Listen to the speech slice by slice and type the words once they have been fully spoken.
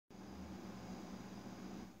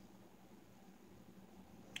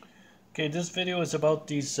Okay, this video is about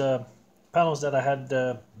these panels that I had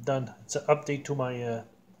done. It's an update to my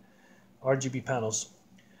RGB panels.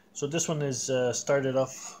 So this one is started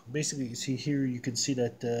off, basically you see here, you can see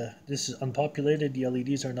that this is unpopulated, the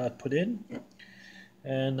LEDs are not put in.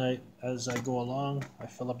 And as I go along, I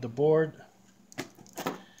fill up the board.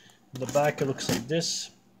 In the back it looks like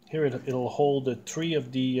this. Here it'll hold 3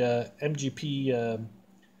 of the MGP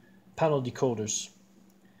panel decoders.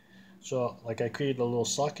 So like I created a little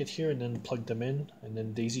socket here and then plugged them in and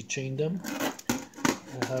then daisy chained them.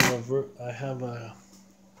 I have a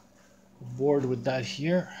board with that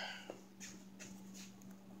here.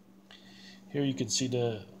 Here you can see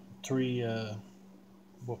the 3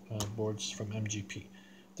 boards from MGP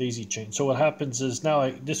daisy chain. So what happens is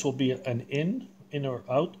now this will be an in or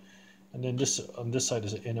out, and then this on this side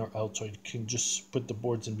is an in or out, so you can just put the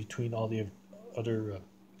boards in between all the other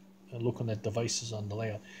Loconet devices on the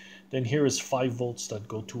layout. Then here is 5 volts that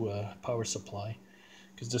go to a power supply,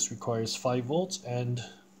 because this requires 5 volts and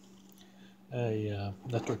a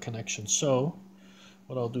network connection. So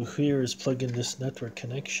what I'll do here is plug in this network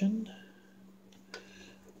connection.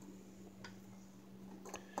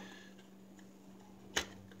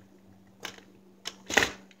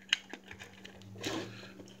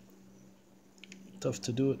 Tough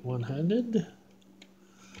to do it one-handed.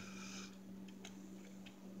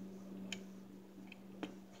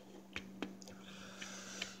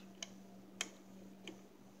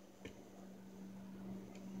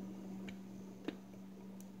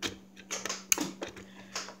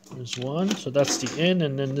 There's one, so that's the in,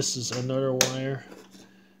 and then this is another wire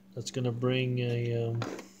that's going to bring a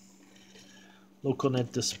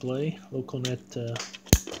Loconet display. Loconet. Okay,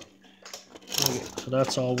 so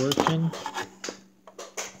that's all working.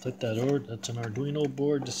 Take that over. That's an Arduino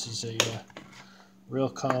board. This is a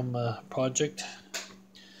Railcom project.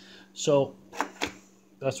 So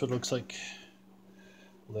that's what it looks like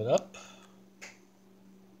lit up.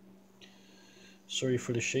 Sorry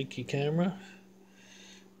for the shaky camera.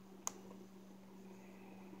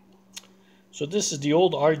 So this is the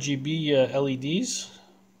old RGB LEDs.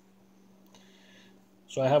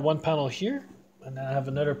 So I have one panel here, and I have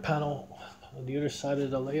another panel on the other side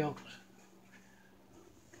of the layout,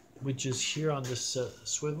 which is here on this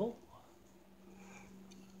swivel.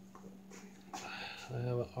 I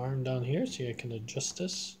have an arm down here, so I can adjust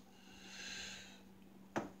this.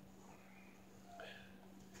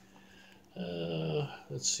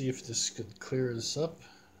 Let's see if this could clear this up.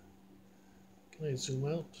 Can I zoom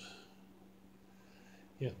out?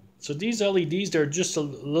 Yeah, so these LEDs, they're just a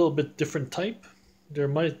little bit different type. They're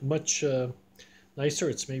much nicer.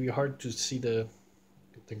 It's maybe hard to see the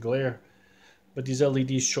glare, but these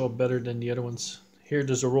LEDs show up better than the other ones. Here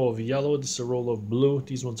there's a row of yellow, this is a row of blue.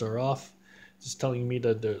 These ones are off. It's telling me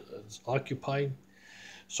that it's occupied.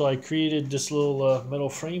 So I created this little metal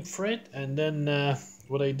frame for it, and then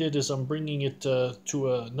what I did is I'm bringing it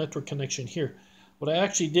to a network connection here. What I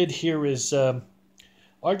actually did here is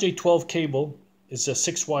RJ12 cable is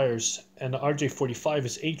 6 wires, and the RJ45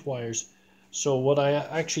 is 8 wires. So what I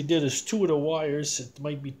actually did is 2 of the wires, it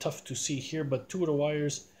might be tough to see here, but 2 of the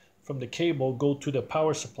wires from the cable go to the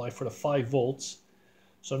power supply for the 5 volts.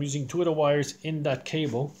 So I'm using 2 of the wires in that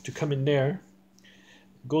cable to come in there.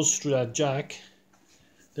 It goes through that jack.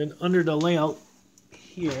 Then under the layout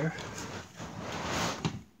here,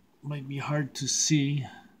 might be hard to see,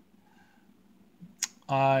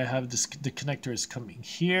 I have this, the connector is coming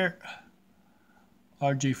here.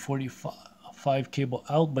 RJ45 cable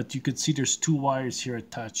out, but you can see there's 2 wires here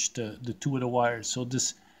attached, the 2 of the wires. So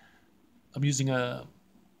this, I'm using a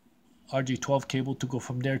RJ12 cable to go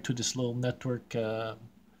from there to this little network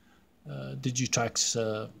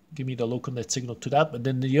Digitrax, give me the Loconet signal to that. But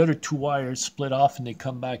then the other 2 wires split off and they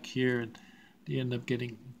come back here, and they end up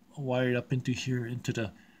getting wired up into here, into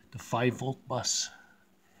the 5 volt bus.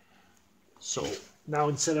 So now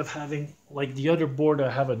instead of having like the other board, I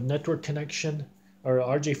have a network connection or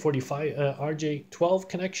RJ12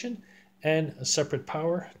 connection and a separate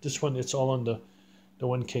power. This one, it's all on the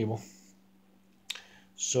one cable.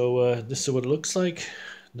 So this is what it looks like.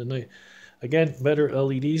 Then again, better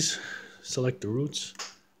LEDs. Select the roots.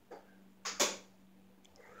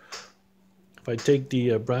 If I take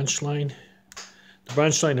the branch line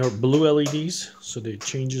are blue LEDs, so they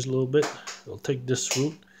changes a little bit. I'll take this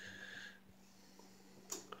root.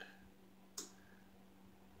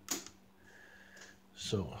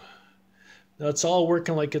 So that's all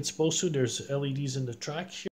working like it's supposed to. There's LEDs in the track here.